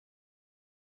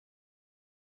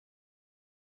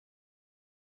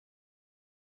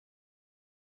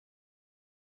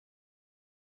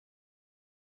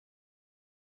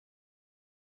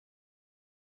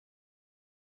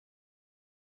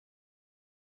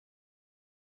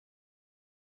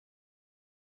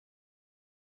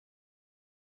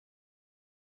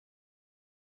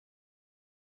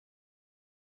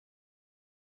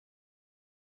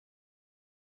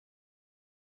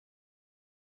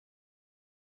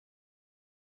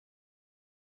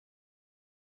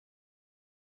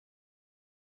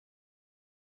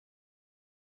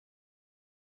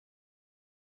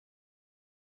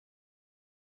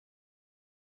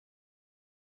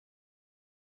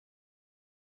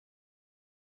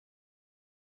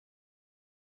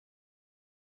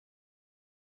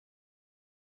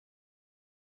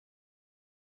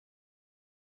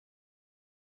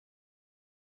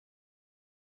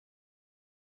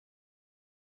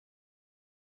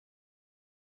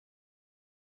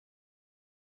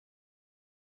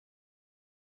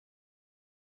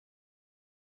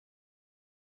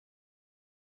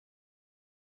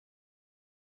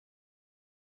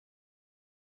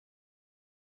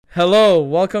Hello,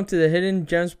 welcome to the Hidden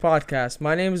Gems podcast.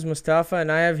 My name is Mustafa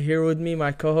and I have here with me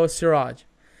my co-host Siraj.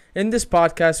 In this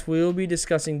podcast, we will be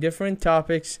discussing different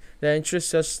topics that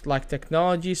interest us like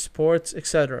technology, sports,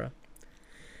 etc.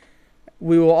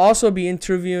 We will also be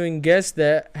interviewing guests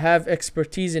that have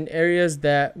expertise in areas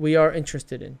that we are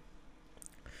interested in.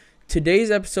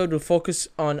 Today's episode will focus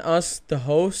on us, the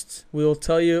hosts. We will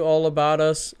tell you all about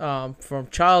us from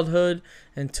childhood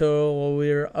until what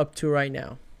we're up to right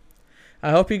now. I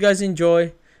hope you guys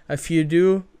enjoy. If you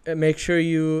do, make sure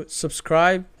you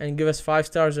subscribe and give us 5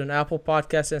 stars on Apple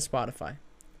Podcasts and Spotify.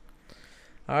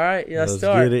 All right, let's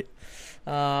start. Get it.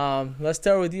 Let's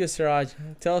start with you, Siraj.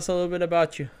 Tell us a little bit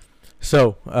about you.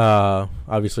 So,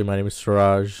 obviously, my name is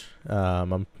Siraj.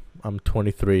 I'm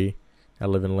 23. I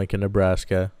live in Lincoln,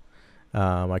 Nebraska.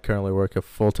 I currently work a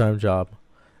full-time job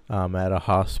at a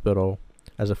hospital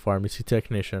as a pharmacy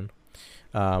technician.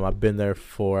 I've been there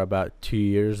for about 2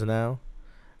 years now,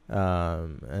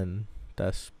 and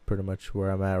that's pretty much where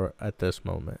I'm at this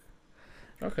moment.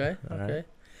 Okay. All Okay. right.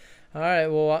 All right.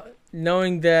 Well,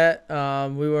 knowing that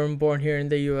we weren't born here in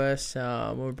the U.S., we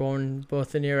were born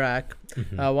both in Iraq.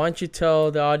 Mhm. Why don't you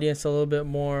tell the audience a little bit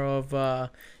more of,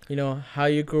 how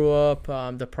you grew up,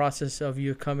 the process of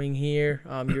you coming here,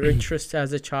 your interests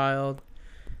as a child.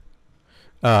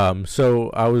 So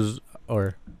I was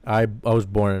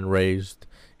born and raised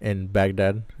in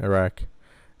Baghdad, Iraq.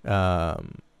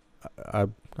 Um,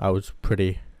 I was a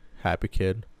pretty happy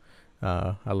kid.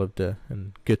 I lived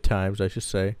in good times, I should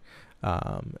say.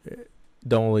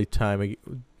 The only time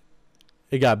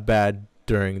it got bad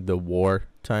during the war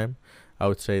time, I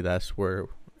would say that's where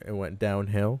it went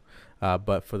downhill.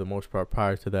 But for the most part,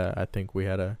 prior to that, I think we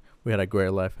had a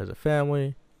great life as a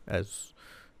family, as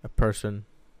a person,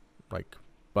 like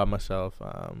by myself.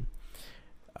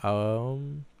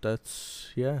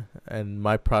 That's yeah. And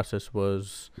my process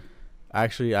was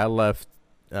actually I left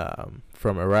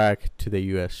from Iraq to the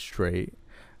U.S. straight.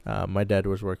 My dad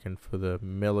was working for the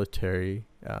military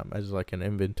as like an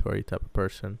inventory type of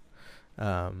person,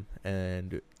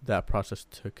 and that process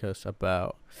took us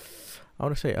about, I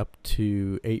want to say, up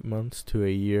to 8 months to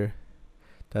a year.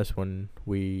 That's when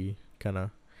we kind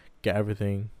of get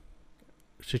everything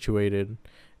situated,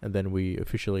 and then we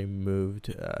officially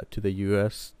moved to the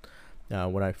U.S.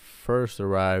 When I first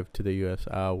arrived to the U.S.,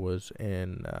 I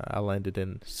landed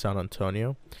in San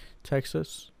Antonio,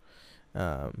 Texas,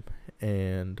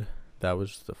 and that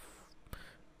was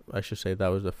I should say that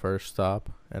was the first stop,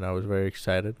 and I was very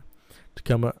excited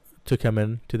to come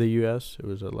in to the U.S. It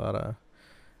was a lot of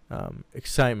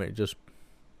excitement, just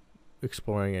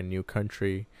exploring a new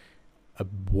country, a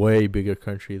way bigger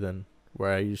country than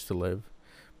where I used to live,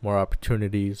 more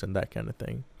opportunities and that kind of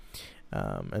thing.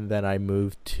 And then I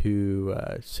moved to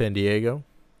San Diego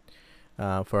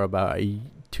for about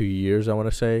 2 years, I want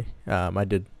to say. I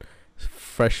did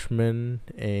freshman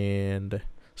and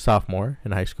sophomore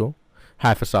in high school,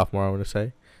 half a sophomore, I want to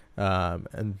say.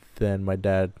 And then my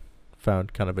dad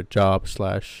found kind of a job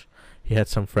slash he had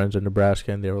some friends in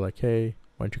Nebraska, and they were like, hey,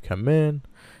 why don't you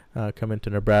come into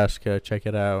Nebraska, check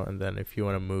it out, and then if you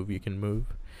want to move, you can move.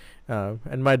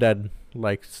 And my dad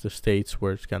likes the states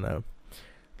where it's kind of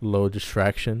low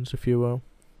distractions, if you will.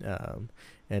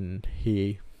 And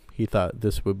he thought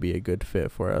this would be a good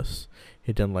fit for us.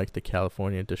 He didn't like the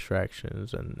California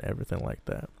distractions and everything like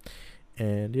that.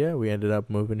 And yeah, we ended up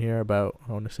moving here about,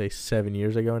 I want to say, 7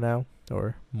 years ago now,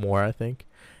 or more, I think.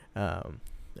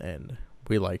 And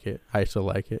we like it. I still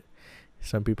like it.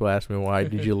 Some people ask me, why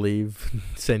did you leave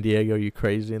San Diego? You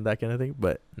crazy and that kind of thing.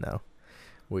 But no,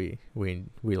 we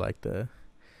like the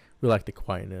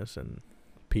quietness and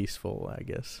peaceful, I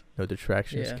guess, no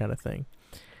distractions, Yeah. kind of thing.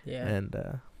 Yeah. And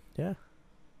yeah.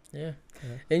 Yeah.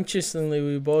 Yeah. Interestingly,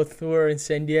 we both were in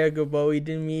San Diego, but we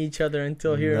didn't meet each other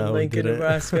until here in No, we Lincoln, didn't.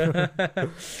 Nebraska.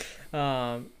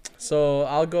 So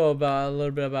I'll go about a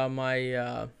little bit about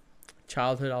my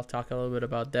childhood. I'll talk a little bit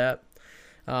about that.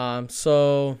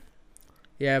 So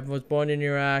yeah, I was born in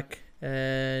Iraq,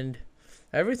 and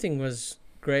everything was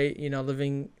great.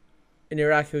 Living in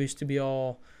Iraq, it used to be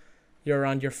you're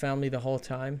around your family the whole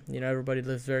time. Everybody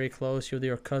lives very close. You're with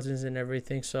your cousins and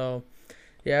everything. So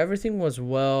yeah, everything was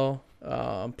well.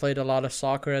 Played a lot of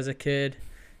soccer as a kid.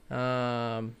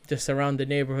 Just around the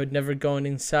neighborhood, never going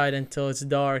inside until it's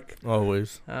dark.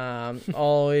 Always.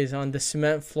 Always on the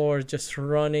cement floor, just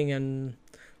running and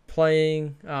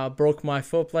playing. Broke my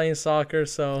foot playing soccer,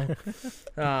 so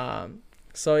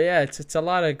so yeah, it's a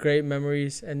lot of great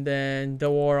memories. And then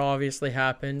the war obviously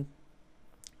happened,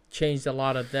 changed a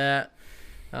lot of that.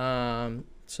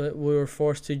 So we were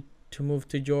forced to move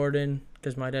to Jordan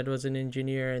because my dad was an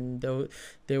engineer, and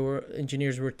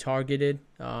engineers were targeted.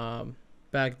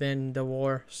 back then, the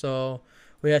war. So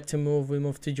we had to move. We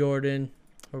moved to Jordan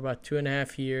for about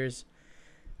 2.5 years.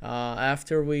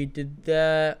 After we did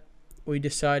that, we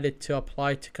decided to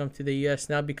apply to come to the U.S.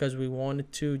 Not because we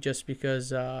wanted to, just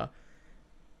because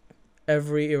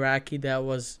every Iraqi that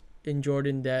was in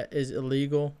Jordan that is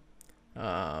illegal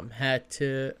had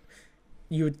to.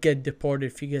 You would get deported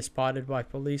if you get spotted by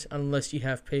police unless you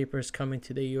have papers coming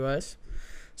to the U.S.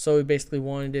 So we basically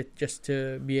wanted it just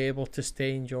to be able to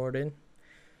stay in Jordan.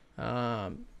 Yeah,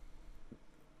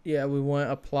 we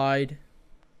went, applied.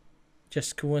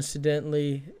 Just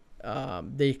coincidentally,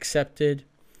 they accepted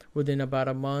within about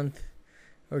a month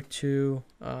or two.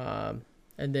 And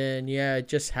then, yeah, it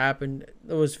just happened.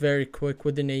 It was very quick.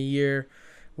 Within a year,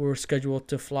 we were scheduled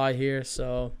to fly here.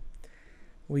 So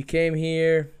we came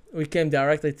here. We came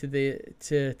directly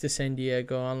to San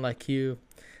Diego, unlike you.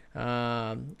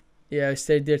 Yeah, I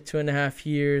stayed there 2.5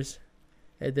 years,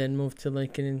 and then moved to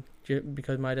Lincoln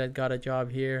because my dad got a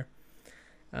job here.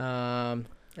 And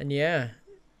yeah,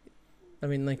 I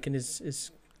mean, Lincoln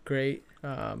is great.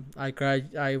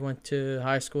 I went to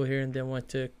high school here and then went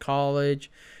to college.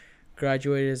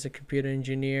 Graduated as a computer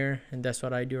engineer, and that's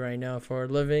what I do right now for a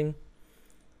living.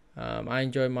 I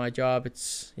enjoy my job.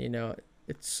 It's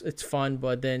it's fun,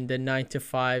 but then the 9 to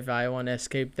 5, I want to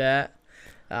escape that.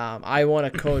 I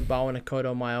want to code, but I want to code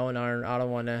on my own. I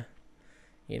don't want to,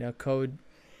 code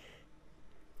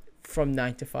from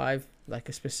 9 to 5, like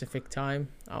a specific time.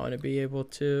 I want to be able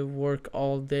to work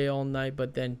all day, all night,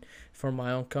 but then for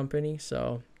my own company.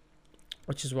 So,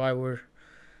 which is why we're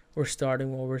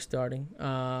starting what we're starting.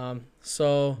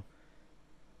 So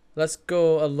let's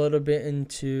go a little bit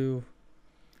into.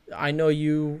 I know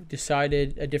you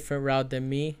decided a different route than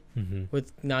me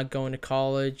with not going to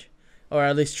college, or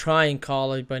at least trying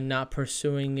college, but not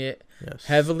pursuing it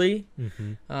heavily.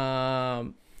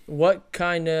 What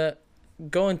kind of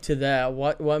going to that?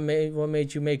 What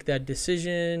made you make that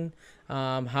decision?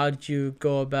 How did you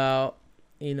go about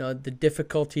the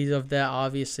difficulties of that?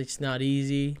 Obviously, it's not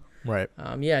easy. Right.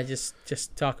 Yeah.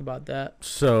 Just talk about that.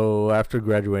 So after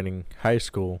graduating high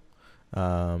school,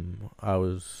 I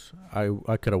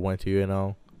could have went to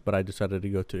UNL, but I decided to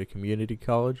go to a community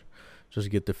college, just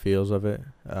get the feels of it.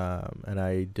 And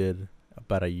I did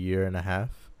about 1.5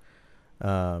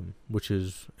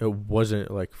 years, it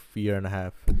wasn't like a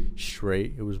 1.5 years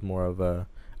straight. It was more of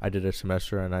I did a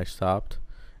semester and I stopped,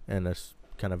 and it's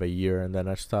kind of a year and then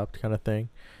I stopped kind of thing.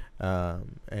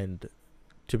 And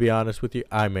to be honest with you,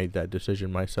 I made that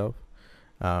decision myself.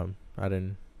 I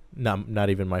didn't, not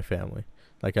even my family.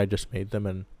 Like, I just made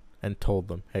them and told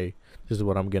them, hey, this is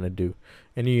what I'm going to do.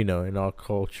 And, in our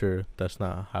culture, that's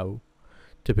not how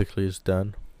typically it's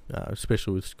done,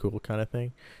 especially with school kind of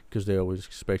thing, because they always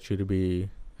expect you to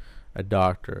be a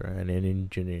doctor and an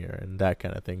engineer and that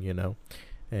kind of thing,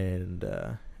 And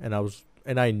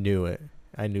I knew it.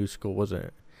 I knew school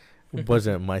wasn't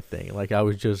my thing. Like, I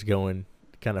was just going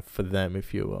kind of for them,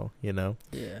 if you will,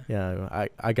 Yeah,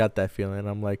 I got that feeling.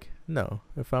 I'm like, no,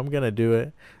 if I'm gonna do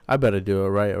it, I better do it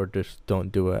right, or just don't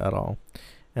do it at all.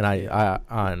 And I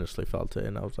honestly felt it,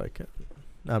 and I was like,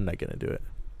 I'm not gonna do it.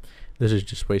 This is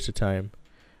just waste of time.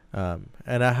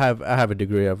 And I have a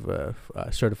degree of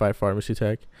certified pharmacy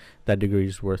tech. That degree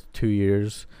is worth 2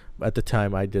 years. At the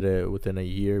time, I did it within a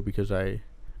year because I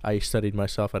studied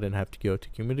myself. I didn't have to go to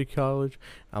community college.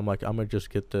 I'm like, I'm gonna just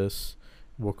get this,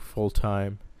 work full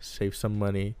time, save some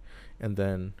money, and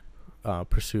then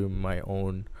pursue my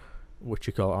own, what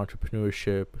you call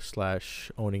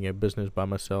entrepreneurship / owning a business by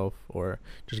myself, or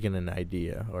just getting an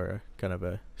idea or kind of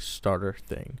a starter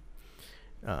thing.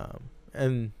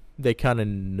 And they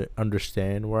kind of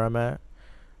understand where I'm at,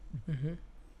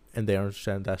 and they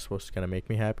understand that's what's gonna make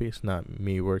me happy. It's not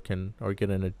me working or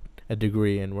getting a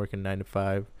degree and working 9 to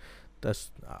 5.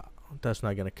 That's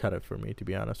not gonna cut it for me, to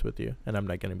be honest with you, and I'm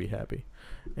not gonna be happy.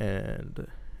 And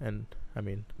I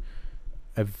mean,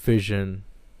 a vision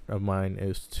of mine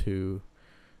is to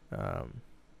own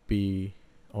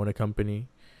a company,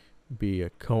 be a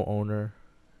co-owner,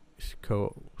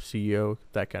 co-CEO,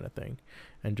 that kind of thing,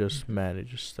 and just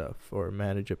manage stuff or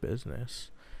manage a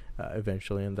business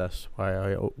eventually. And that's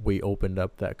why we opened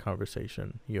up that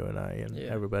conversation, you and I and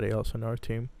everybody else on our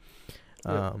team.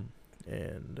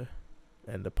 And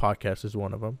the podcast is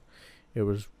one of them. It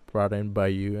was brought in by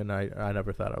you, and I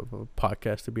never thought of a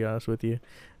podcast, to be honest with you,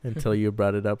 until you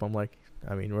brought it up. I'm like,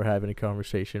 I mean, we're having a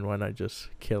conversation. Why not just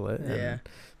kill it and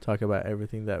talk about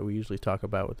everything that we usually talk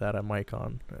about without a mic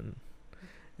on? And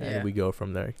and we go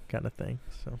from there, kind of thing.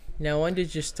 So Now, when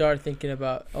did you start thinking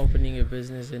about opening a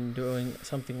business and doing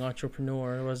something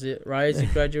entrepreneur? Was it right as you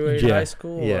graduated Yeah, high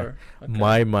school? yeah. Or? Okay.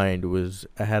 my mind was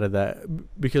ahead of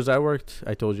that because I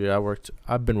told you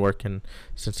I've been working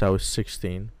since I was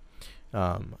 16.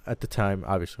 At the time,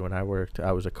 obviously, when I worked,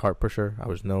 I was a cart pusher. I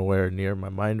was nowhere near my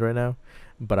mind right now,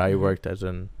 but I worked as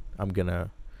in I'm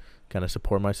gonna kind of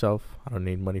support myself. I don't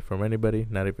need money from anybody,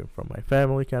 not even from my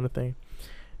family, kind of thing.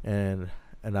 And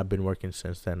I've been working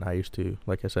since then.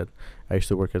 Like I said, I used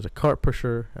to work as a cart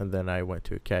pusher, and then I went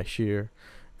to a cashier,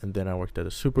 and then I worked as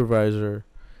a supervisor,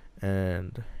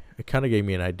 and it kind of gave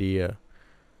me an idea.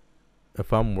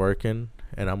 If I'm working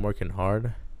and I'm working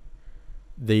hard,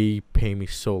 they pay me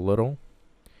so little,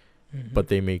 but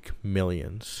they make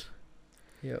millions.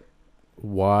 Yep.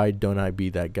 Why don't I be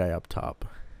that guy up top?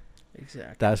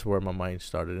 Exactly. That's where my mind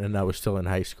started, and I was still in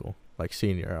high school, like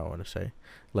senior, I want to say,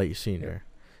 late senior.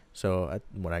 So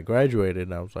when I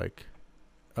graduated, I was like,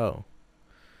 oh,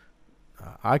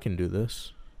 I can do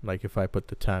this, like if I put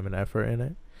the time and effort in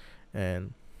it.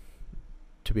 And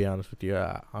to be honest with you,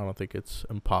 I don't think it's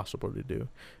impossible to do.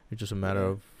 It's just a matter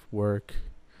of work,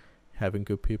 having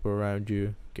good people around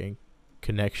you, getting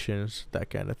connections, that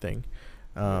kind of thing.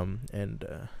 I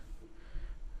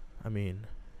mean,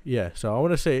 yeah, so I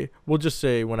want to say, we'll just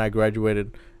say when I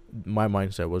graduated, my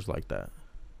mindset was like that.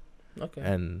 Okay.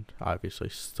 And obviously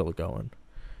still going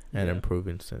and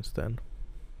improving since then.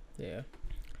 Yeah.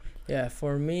 Yeah,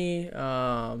 for me,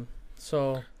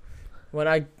 so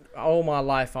when all my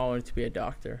life I wanted to be a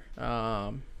doctor.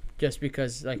 Just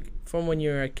because, like, from when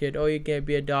you're a kid, you can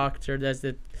be a doctor.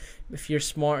 If you're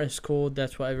smart in school,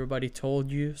 that's what everybody told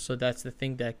you. So that's the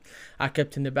thing that I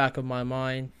kept in the back of my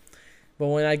mind. But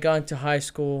when I got into high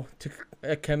school, took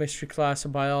a chemistry class, a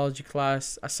biology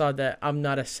class, I saw that I'm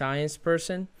not a science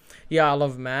person. Yeah, I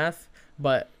love math,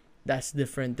 but that's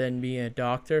different than being a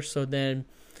doctor. So then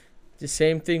the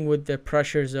same thing with the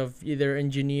pressures of either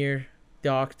engineer,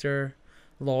 doctor,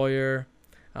 lawyer.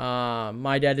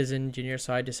 My dad is an engineer,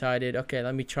 so I decided, okay,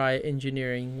 let me try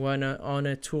engineering. Went on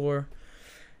a tour.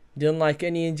 Didn't like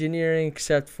any engineering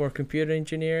except for computer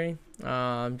engineering,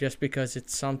 just because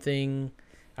it's something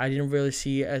I didn't really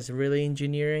see as really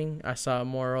engineering. I saw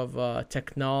more of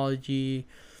technology,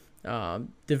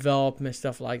 development,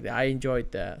 stuff like that. I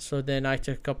enjoyed that. So then I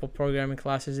took a couple programming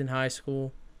classes in high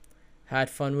school, had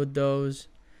fun with those.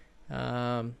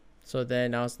 So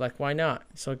then I was like, why not?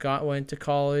 So went to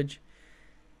college.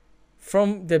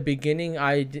 From the beginning,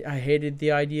 I hated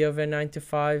the idea of a 9 to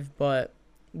 5, but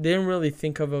didn't really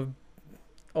think of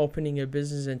opening a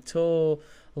business until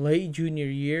late junior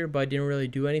year, but I didn't really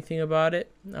do anything about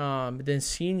it. Then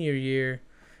senior year,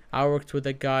 I worked with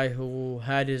a guy who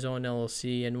had his own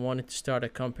LLC and wanted to start a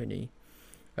company.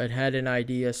 I had an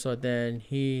idea, so then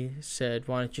he said,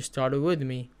 why don't you start it with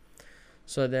me?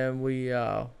 So then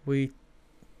we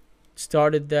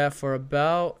started that for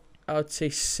about, I would say,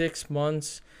 6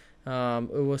 months.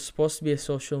 It was supposed to be a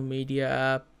social media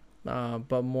app,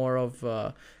 but more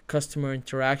of customer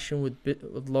interaction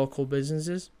with local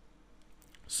businesses.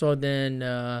 So then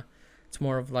it's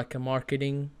more of like a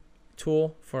marketing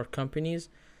tool for companies.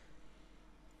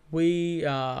 We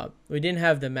didn't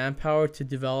have the manpower to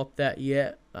develop that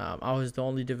yet. I was the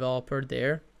only developer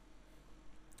there.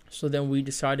 So then we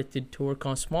decided to work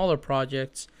on smaller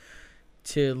projects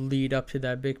to lead up to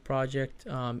that big project.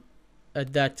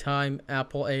 At that time,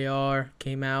 Apple AR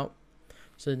came out.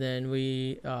 So then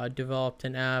we developed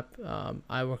an app.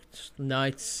 I worked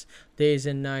days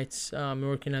and nights,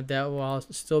 working at that while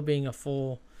still being a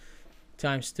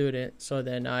full-time student. So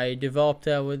then I developed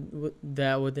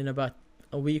that within about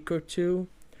a week or two.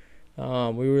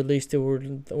 We released it. We were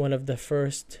one of the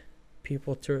first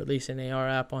people to release an AR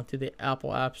app onto the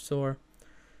Apple App Store.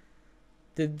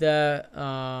 Did that.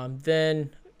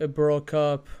 Then it broke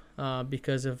up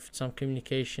because of some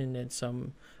communication and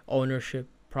some ownership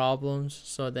problems.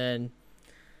 So then,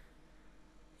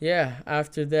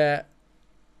 after that,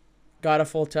 got a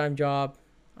full-time job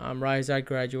right as I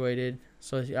graduated.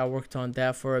 So I worked on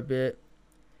that for a bit.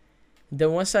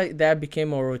 Then once that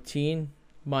became a routine,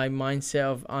 my mindset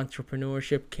of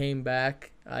entrepreneurship came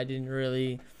back. I didn't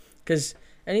really, because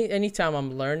anytime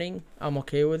I'm learning, I'm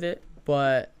okay with it.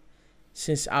 But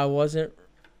since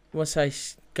once I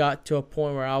got to a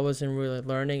point where I wasn't really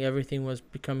learning, everything was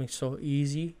becoming so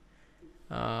easy.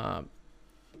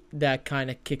 That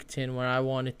kind of kicked in where I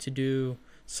wanted to do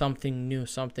something new,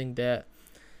 something that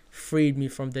freed me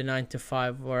from the 9 to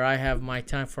 5, where I have my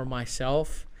time for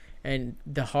myself, and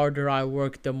the harder I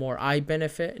work, the more I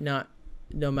benefit.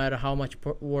 No matter how much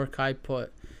work I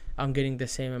put, I'm getting the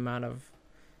same amount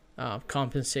of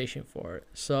compensation for it.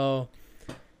 So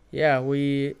yeah,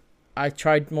 I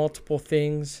tried multiple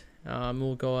things.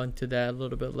 We'll go into that a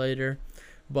little bit later,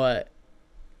 but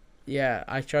yeah,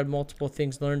 I tried multiple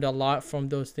things, learned a lot from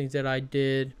those things that I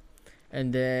did,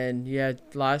 and then yeah,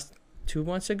 last 2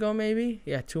 months ago maybe,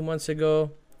 yeah, 2 months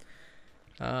ago,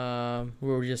 we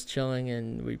were just chilling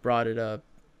and we brought it up,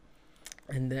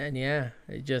 and then yeah,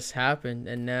 it just happened,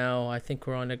 and now I think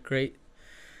we're on a great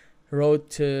road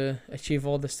to achieve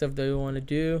all the stuff that we want to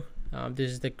do.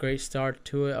 This is the great start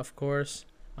to it, of course.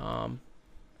 Um,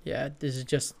 yeah, this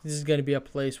is gonna be a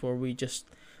place where we just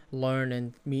learn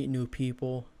and meet new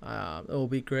people. It will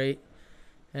be great,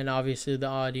 and obviously the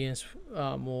audience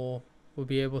will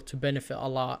be able to benefit a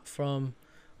lot from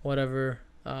whatever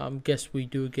guests we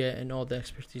do get and all the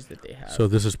expertise that they have. So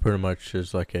this is pretty much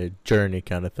just like a journey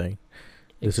kind of thing.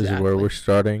 This is where Exactly. we're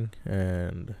starting,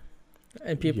 and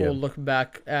And people yeah, will look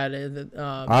back at it.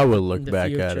 I will look in the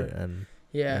back at future. it and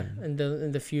Yeah, and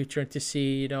in the future to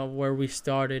see where we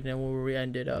started and where we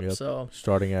ended up. yep, So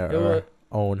starting at it will our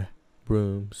own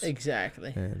rooms,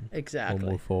 exactly, and we'll exactly.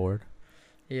 move forward.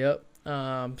 Yep.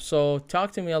 So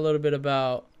talk to me a little bit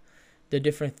about the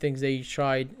different things that you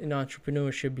tried in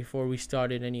entrepreneurship before we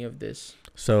started any of this.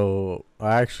 So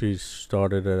I actually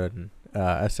started an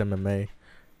SMMA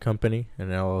company, an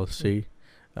LLC,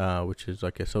 which is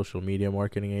like a social media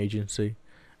marketing agency.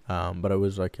 But it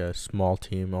was like a small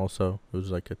team also. It was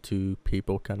like a 2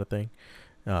 people kind of thing.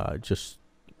 Just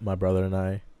my brother and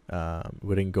I.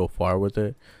 We didn't go far with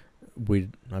it.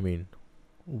 I mean,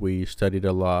 we studied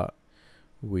a lot.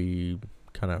 We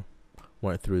kind of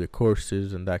went through the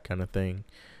courses and that kind of thing.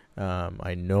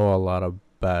 I know a lot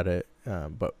about it,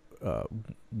 but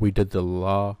we did the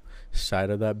law side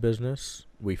of that business.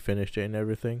 We finished it and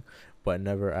everything, but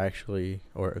never actually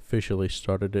or officially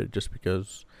started it just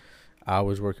because I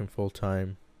was working full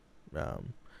time.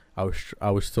 I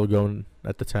was still going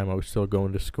at the time. I was still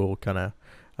going to school, kind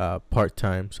of part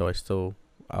time. So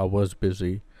I was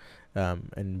busy,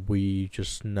 and we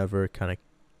just never kind of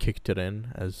kicked it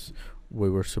in as we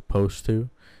were supposed to.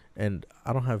 And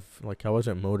I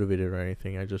wasn't motivated or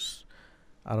anything. I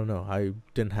don't know. I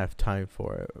didn't have time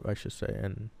for it, I should say,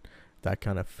 and that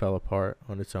kind of fell apart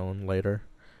on its own later.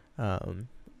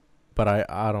 But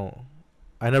I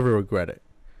never regret it.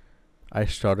 I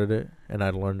started it and I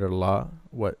learned a lot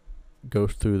what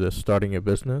goes through the starting a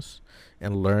business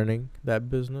and learning that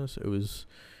business. It was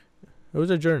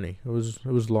a journey. It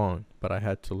was long, but I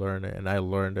had to learn it and I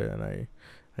learned it, and I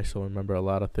still remember a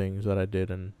lot of things that I did,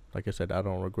 and like I said, I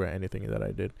don't regret anything that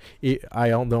I did.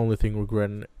 The only thing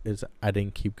regretting is I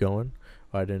didn't keep going,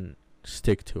 or I didn't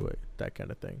stick to it, that kind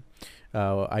of thing.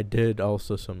 I did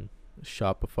also some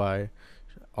Shopify,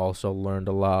 also learned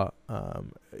a lot.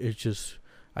 It's just,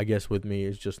 I guess with me,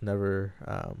 it's just never,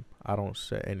 I don't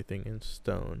set anything in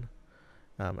stone.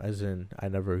 As in, I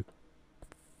never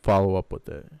follow up with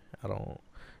it. I don't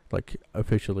like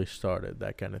officially start it,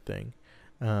 that kind of thing.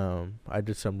 I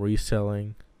did some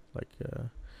reselling, like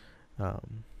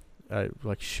I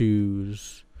like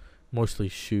shoes, mostly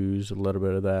shoes, a little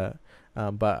bit of that.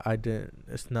 But I didn't.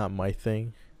 It's not my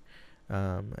thing.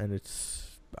 And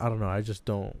I don't know.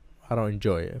 I don't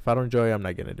enjoy it. If I don't enjoy it, I'm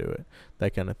not gonna do it.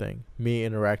 That kind of thing. Me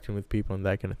interacting with people and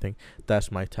that kind of thing.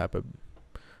 That's my type of,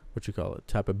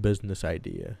 type of business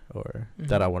idea, or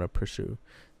that I want to pursue.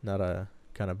 Not a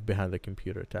kind of behind the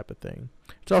computer type of thing.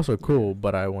 It's also cool,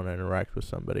 but I want to interact with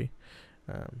somebody.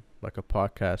 Like a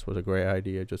podcast was a great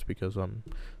idea just because I'm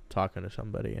talking to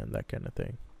somebody and that kind of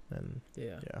thing. And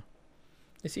Yeah. yeah.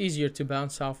 It's easier to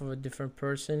bounce off of a different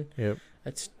person. Yep.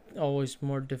 It's always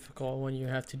more difficult when you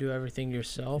have to do everything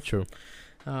yourself. True.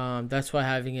 That's why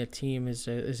having a team is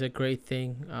a great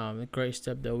thing. A great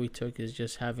step that we took is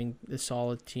just having a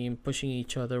solid team, pushing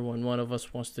each other when one of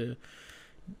us wants to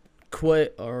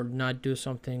quit or not do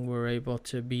something. We're able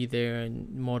to be there and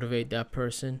motivate that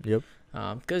person. Yep.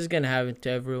 Because it's gonna happen to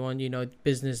everyone.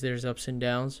 Business, there's ups and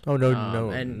downs. Oh no,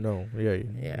 and no, yeah,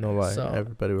 yeah, no lie. so-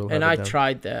 Everybody will. And have I it down.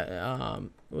 tried that.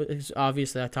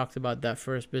 Obviously I talked about that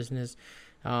first business.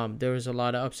 There was a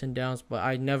lot of ups and downs, but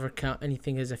I never count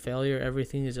anything as a failure.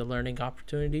 Everything is a learning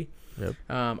opportunity. Yep.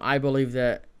 I believe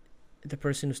that the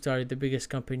person who started the biggest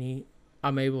company,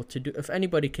 I'm able to do. If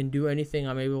anybody can do anything,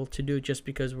 I'm able to do, just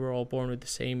because we're all born with the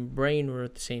same brain. We're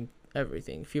the same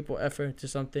everything. If you put effort into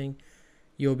something,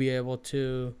 you'll be able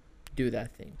to do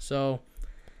that thing. So,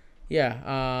 yeah,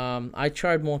 I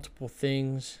tried multiple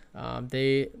things.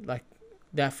 They like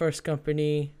that first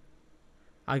company.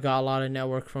 I got a lot of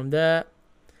network from that.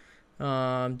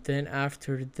 Then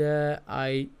after that,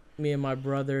 me and my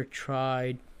brother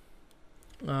tried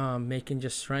making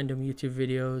just random YouTube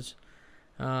videos.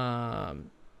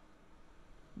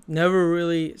 never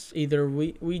really either.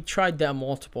 We tried that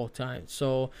multiple times.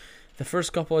 So the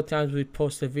first couple of times we'd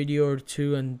post a video or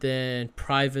two and then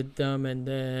private them and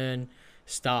then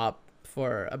stop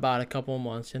for about a couple of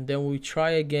months, and then we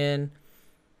try again,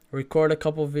 record a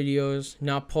couple videos,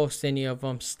 not post any of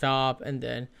them, stop, and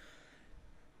then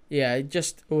yeah,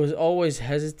 it was always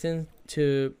hesitant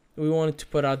to. We wanted to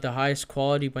put out the highest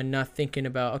quality, but not thinking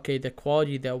about, okay, the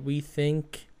quality that we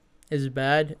think is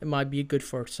bad, it might be good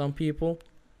for some people.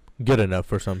 Good enough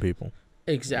for some people.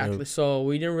 Exactly. Yep. So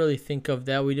we didn't really think of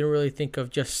that. We didn't really think of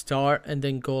just start and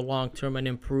then go long term and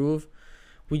improve.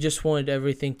 We just wanted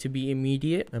everything to be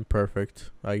immediate and perfect.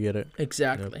 I get it.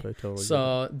 Exactly. Yep, I totally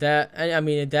So that, I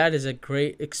mean, that is a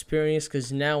great experience,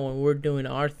 because now when we're doing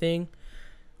our thing,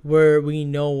 where we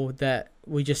know that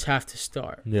we just have to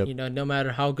start. Yep. You know, no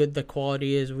matter how good the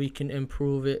quality is, we can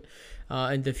improve it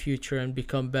in the future and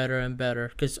become better and better.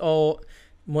 Because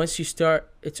once you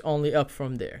start, it's only up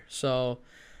from there. So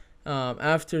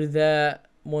after that,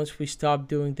 once we stopped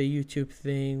doing the YouTube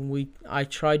thing, I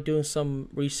tried doing some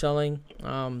reselling,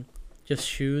 just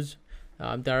shoes,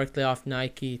 directly off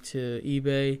Nike to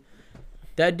eBay.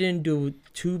 That didn't do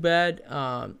too bad.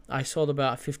 I sold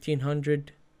about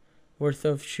 1,500 worth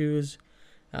of shoes,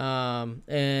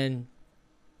 and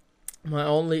my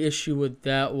only issue with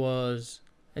that was,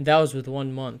 and that was with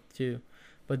 1 month too,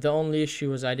 but the only issue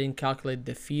was I didn't calculate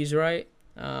the fees right.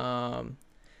 I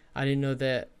didn't know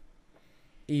that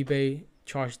eBay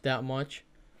charged that much,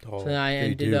 so then I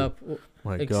ended up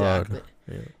exactly. God.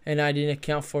 Yeah. And I didn't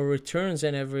account for returns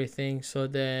and everything, so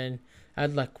then I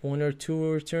had like 1 or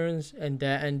 2 returns, and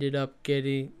that ended up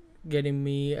getting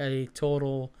me a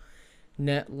total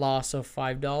net loss of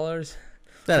 $5,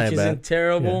 That which isn't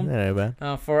terrible. Yeah, that ain't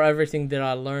bad. For everything that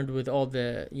I learned with all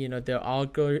the,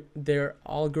 their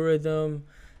algorithm,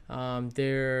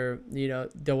 their,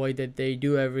 the way that they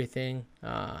do everything.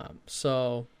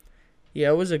 So yeah,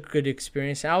 it was a good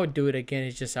experience. I would do it again.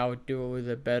 It's just I would do it with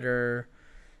a better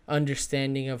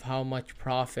understanding of how much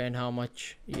profit and how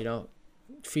much,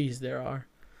 fees there are.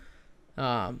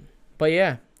 But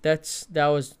yeah,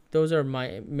 those are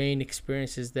my main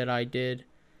experiences that I did.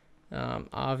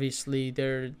 Obviously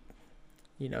they're,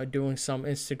 doing some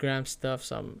Instagram stuff,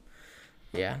 some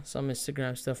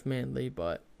Instagram stuff mainly,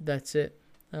 but that's it.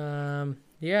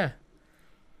 Yeah.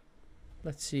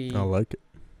 Let's see. I like it.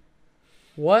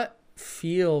 What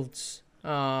fields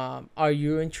are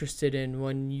you interested in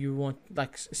when you want,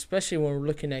 like, especially when we're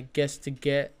looking at guests to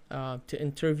get to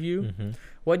interview? Mm-hmm.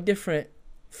 What different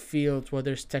fields,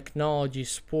 whether it's technology,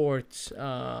 sports,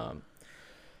 I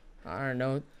don't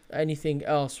know, anything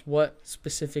else, what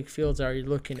specific fields are you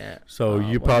looking at? So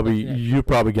you're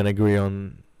probably gonna agree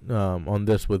on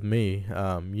this with me.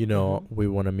 Mm-hmm. We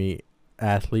want to meet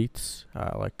athletes,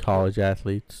 like college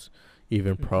athletes,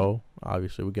 even Mm-hmm. pro.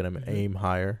 Obviously, we're gonna Mm-hmm. aim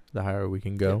higher, the higher we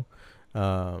can go.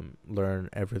 Learn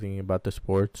everything about the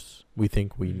sports. We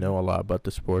think we Mm-hmm. know a lot about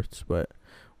the sports, but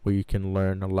we can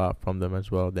learn a lot from them as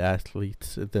well, the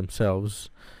athletes themselves.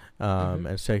 Mm-hmm.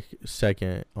 And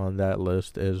second on that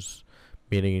list is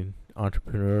meeting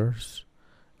entrepreneurs,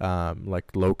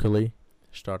 like locally,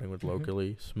 starting with Mm-hmm.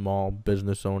 locally, small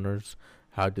business owners.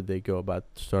 How did they go about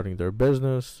starting their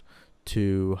business,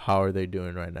 to how are they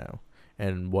doing right now,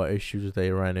 and what issues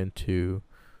they ran into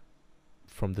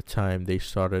from the time they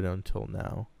started until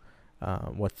now,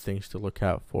 what things to look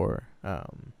out for,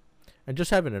 and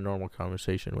just having a normal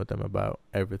conversation with them about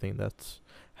everything that's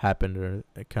happened, or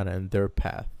kind of in their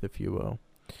path, if you will.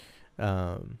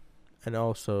 And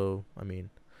also, I mean,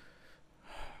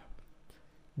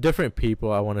 different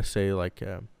people, I want to say, like,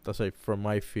 let's say from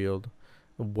my field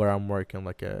where I'm working,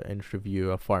 like interview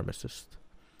a pharmacist,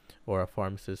 or a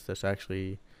pharmacist that's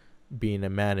actually being a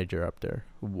manager up there.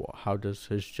 How does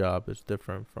his job is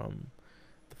different from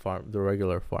the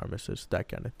regular pharmacist, that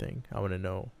kind of thing. I want to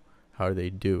know how they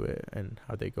do it and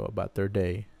how they go about their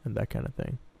day and that kind of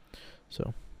thing.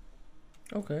 So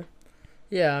Okay.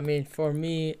 Yeah, I mean, for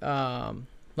me,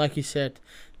 like you said,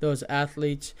 those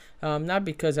athletes, not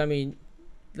because, I mean,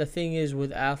 the thing is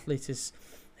with athletes is,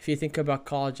 if you think about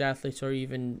college athletes or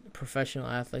even professional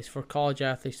athletes, for college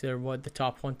athletes, they're the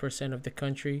top 1% of the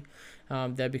country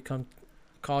that become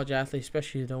college athletes,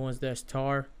 especially the ones that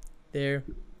star there.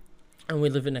 And we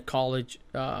live in a college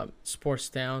sports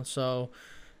town, so,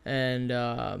 and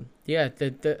yeah,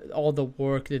 all the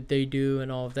work that they do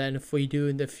and all of that. And if we do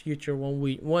in the future, when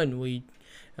we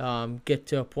get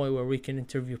to a point where we can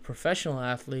interview professional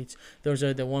athletes, those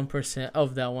are the 1%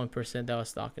 of that 1% that I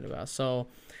was talking about. So,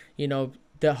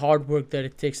 the hard work that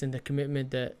it takes and the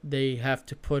commitment that they have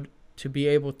to put to be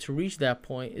able to reach that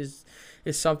point is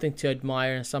something to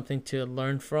admire and something to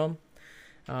learn from.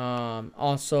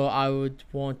 Also, I would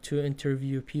want to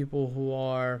interview people who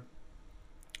are,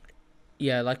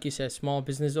 yeah, like you said, small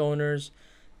business owners,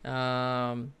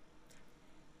 um,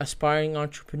 aspiring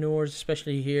entrepreneurs,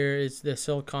 especially here is the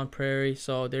Silicon Prairie.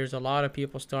 So there's a lot of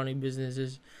people starting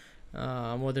businesses,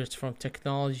 whether it's from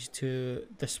technology to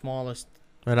the smallest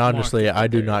And honestly, market I that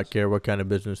do there not is. care what kind of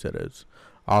business it is.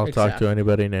 I'll talk to Exactly.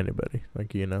 anybody and anybody,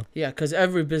 like you know. Yeah, because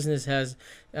every business has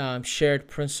shared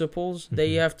principles that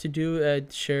you Mhm. have to do,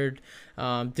 shared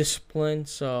discipline.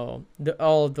 So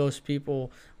all of those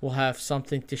people will have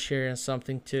something to share and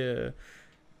something to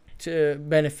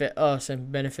benefit us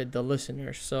and benefit the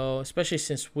listeners. So especially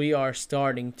since we are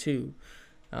starting too,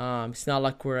 it's not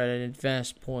like we're at an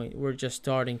advanced point. We're just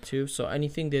starting too. So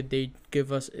anything that they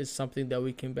give us is something that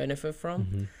we can benefit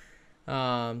from.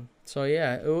 Mhm. So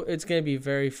yeah, it's gonna be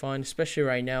very fun, especially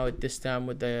right now at this time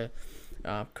with the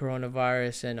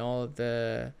coronavirus and all of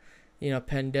the,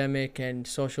 pandemic and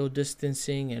social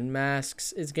distancing and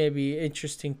masks. It's gonna be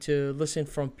interesting to listen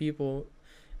from people,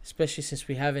 especially since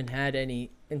we haven't had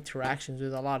any interactions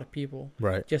with a lot of people,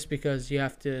 Right. just because you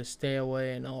have to stay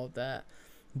away and all of that.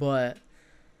 But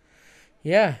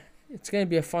yeah, it's gonna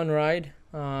be a fun ride.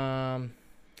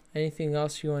 Anything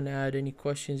else you want to add? Any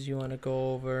questions you want to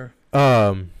go over?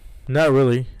 Not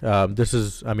really. This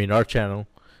is, I mean, our channel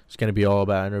is gonna be all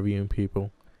about interviewing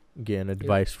people, getting Yep.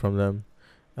 advice from them,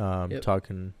 Yep.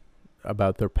 talking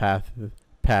about their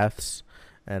paths,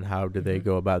 and how do they Mhm.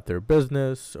 go about their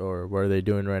business, or what are they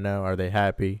doing right now? Are they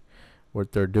happy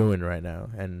what they're doing right now?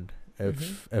 And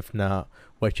Mhm. if not,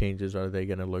 what changes are they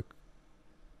gonna look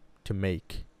to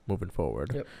make moving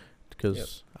forward? Yep.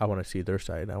 Because I want to see their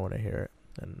side. I want to hear it,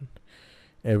 and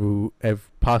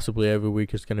possibly every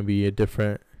week is gonna be a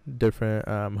different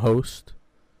host.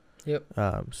 Yep.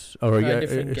 Or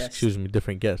Different guest. excuse me,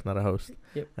 different guest, not a host.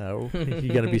 Yep.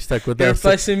 You're gonna be stuck with You're us.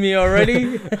 replacing me already.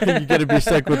 You're gonna be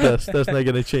stuck with us. That's not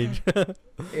gonna change.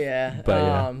 Yeah. But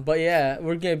yeah. But yeah,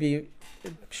 we're gonna be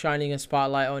shining a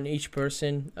spotlight on each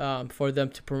person, for them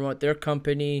to promote their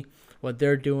company, what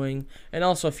they're doing, and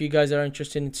also if you guys are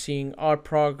interested in seeing our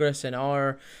progress and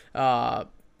our, what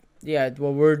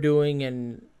we're doing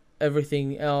and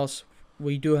everything else,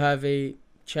 we do have a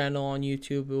channel on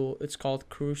YouTube. It's called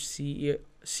Crush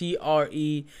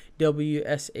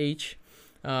CREWSH,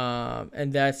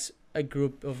 and that's a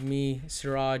group of me,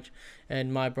 Siraj,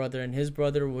 and my brother and his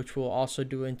brother, which we'll also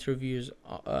do interviews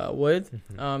with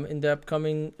Mhm. in the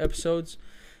upcoming episodes.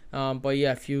 But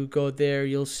yeah, if you go there,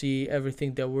 you'll see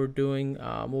everything that we're doing.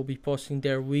 We'll be posting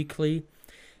there weekly.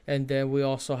 And then we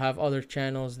also have other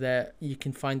channels that you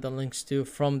can find the links to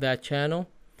from that channel.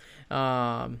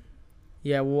 Um,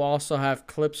 yeah, we'll also have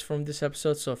clips from this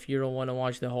episode. So if you don't want to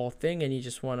watch the whole thing and you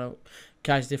just want to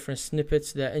catch different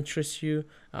snippets that interest you,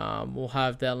 we'll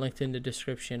have that linked in the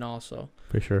description also.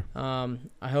 For sure.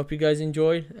 I hope you guys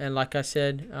enjoyed. And like I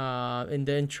said in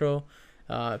the intro,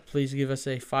 please give us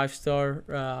a 5-star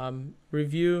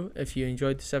review if you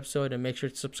enjoyed this episode, and make sure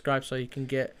to subscribe so you can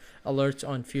get alerts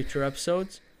on future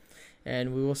episodes.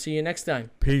 And we will see you next time.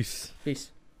 Peace.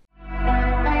 Peace.